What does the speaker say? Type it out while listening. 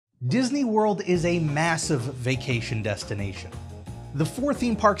Disney World is a massive vacation destination. The 4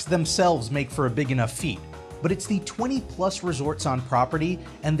 theme parks themselves make for a big enough feat, but it's the 20+ resorts on property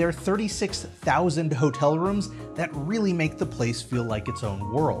and their 36,000 hotel rooms that really make the place feel like its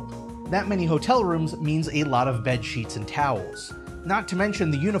own world. That many hotel rooms means a lot of bed sheets and towels, not to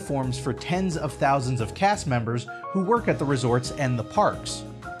mention the uniforms for tens of thousands of cast members who work at the resorts and the parks.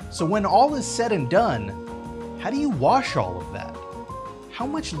 So when all is said and done, how do you wash all of that? How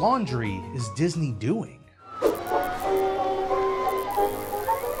much laundry is Disney doing?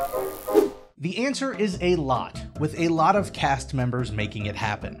 The answer is a lot, with a lot of cast members making it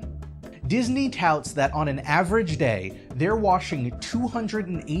happen. Disney touts that on an average day, they're washing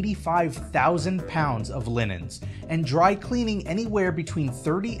 285,000 pounds of linens and dry cleaning anywhere between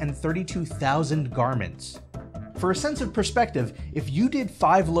 30 and 32,000 garments. For a sense of perspective, if you did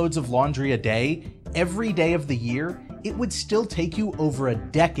 5 loads of laundry a day, every day of the year, it would still take you over a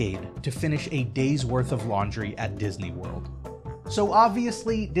decade to finish a day's worth of laundry at Disney World. So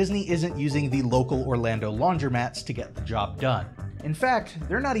obviously, Disney isn't using the local Orlando laundromats to get the job done. In fact,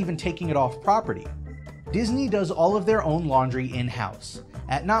 they're not even taking it off property. Disney does all of their own laundry in-house,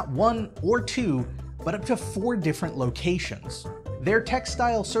 at not 1 or 2, but up to 4 different locations. Their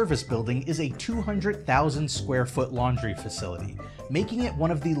textile service building is a 200,000 square foot laundry facility, making it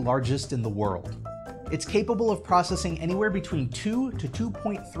one of the largest in the world. It's capable of processing anywhere between 2 to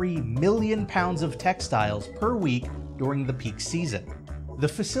 2.3 million pounds of textiles per week during the peak season. The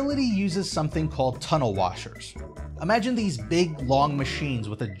facility uses something called tunnel washers. Imagine these big, long machines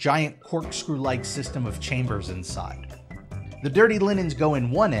with a giant corkscrew-like system of chambers inside. The dirty linens go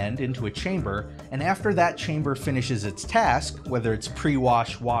in one end into a chamber, and after that chamber finishes its task, whether it's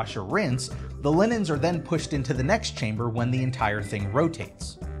pre-wash, wash, or rinse, the linens are then pushed into the next chamber when the entire thing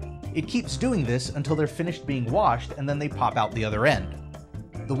rotates. It keeps doing this until they're finished being washed, and then they pop out the other end.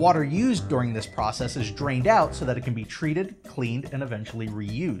 The water used during this process is drained out so that it can be treated, cleaned, and eventually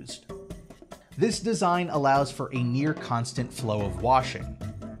reused. This design allows for a near constant flow of washing.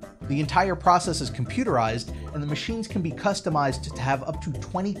 The entire process is computerized, and the machines can be customized to have up to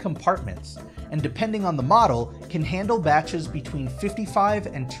 20 compartments, and depending on the model, can handle batches between 55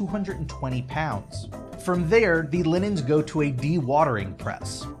 and 220 pounds. From there, the linens go to a dewatering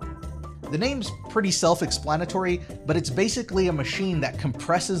press. The name's pretty self-explanatory, but it's basically a machine that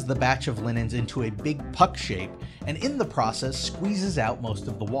compresses the batch of linens into a big puck shape, and in the process squeezes out most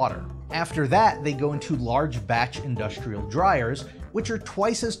of the water. After that, they go into large batch industrial dryers, which are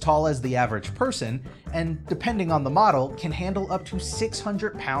twice as tall as the average person, and depending on the model, can handle up to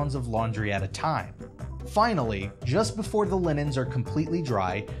 600 pounds of laundry at a time. Finally, just before the linens are completely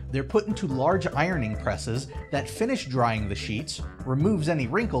dry, they're put into large ironing presses that finish drying the sheets, removes any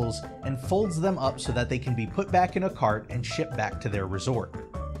wrinkles, and folds them up so that they can be put back in a cart and shipped back to their resort.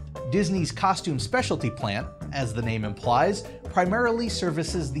 Disney's costume specialty plant, as the name implies, primarily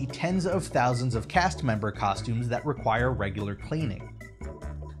services the tens of thousands of cast member costumes that require regular cleaning.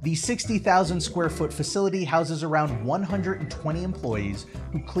 The 60,000 square foot facility houses around 120 employees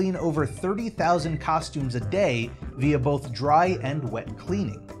who clean over 30,000 costumes a day via both dry and wet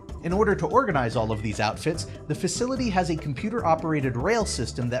cleaning. In order to organize all of these outfits, the facility has a computer-operated rail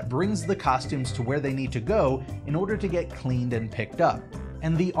system that brings the costumes to where they need to go in order to get cleaned and picked up.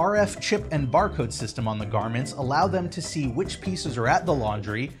 And the RF chip and barcode system on the garments allow them to see which pieces are at the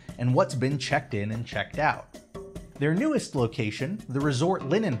laundry and what's been checked in and checked out. Their newest location, the Resort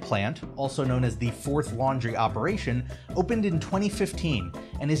Linen Plant, also known as the 4th laundry operation, opened in 2015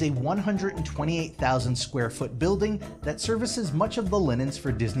 and is a 128,000 square foot building that services much of the linens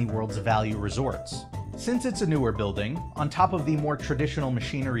for Disney World's value resorts. Since it's a newer building, on top of the more traditional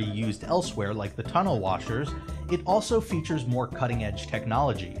machinery used elsewhere like the tunnel washers, it also features more cutting-edge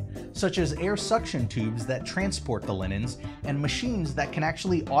technology, such as air suction tubes that transport the linens and machines that can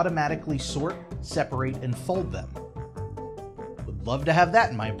actually automatically sort, separate, and fold them. Would love to have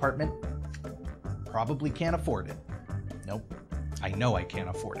that in my apartment. Probably can't afford it. Nope, I know I can't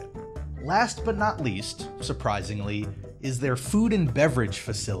afford it. Last but not least, surprisingly, is their food and beverage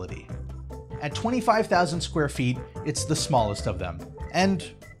facility. At 25,000 square feet, it's the smallest of them, and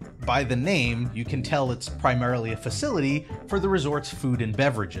by the name, you can tell it's primarily a facility for the resort's food and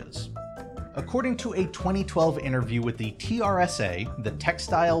beverages. According to a 2012 interview with the TRSA, the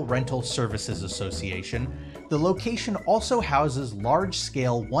Textile Rental Services Association, the location also houses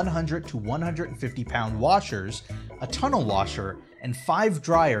large-scale 100 to 150 pound washers, a tunnel washer, and 5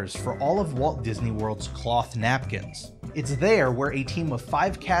 dryers for all of Walt Disney World's cloth napkins. It's there where a team of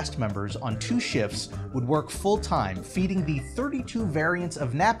 5 cast members on 2 shifts would work full-time, feeding the 32 variants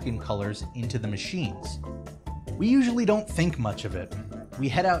of napkin colors into the machines. We usually don't think much of it. We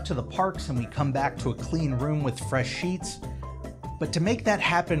head out to the parks and we come back to a clean room with fresh sheets. But to make that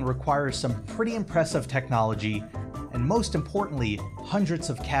happen requires some pretty impressive technology, and most importantly, hundreds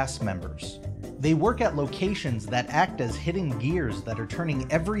of cast members. They work at locations that act as hidden gears that are turning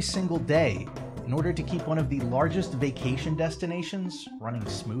every single day in order to keep one of the largest vacation destinations running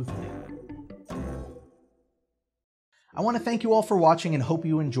smoothly. I want to thank you all for watching and hope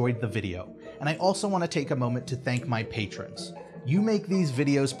you enjoyed the video. And I also want to take a moment to thank my patrons. You make these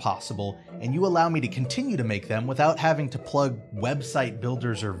videos possible, and you allow me to continue to make them without having to plug website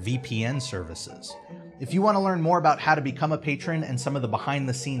builders or VPN services. If you want to learn more about how to become a patron and some of the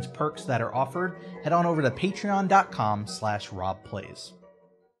behind-the-scenes perks that are offered, head on over to patreon.com/robplays.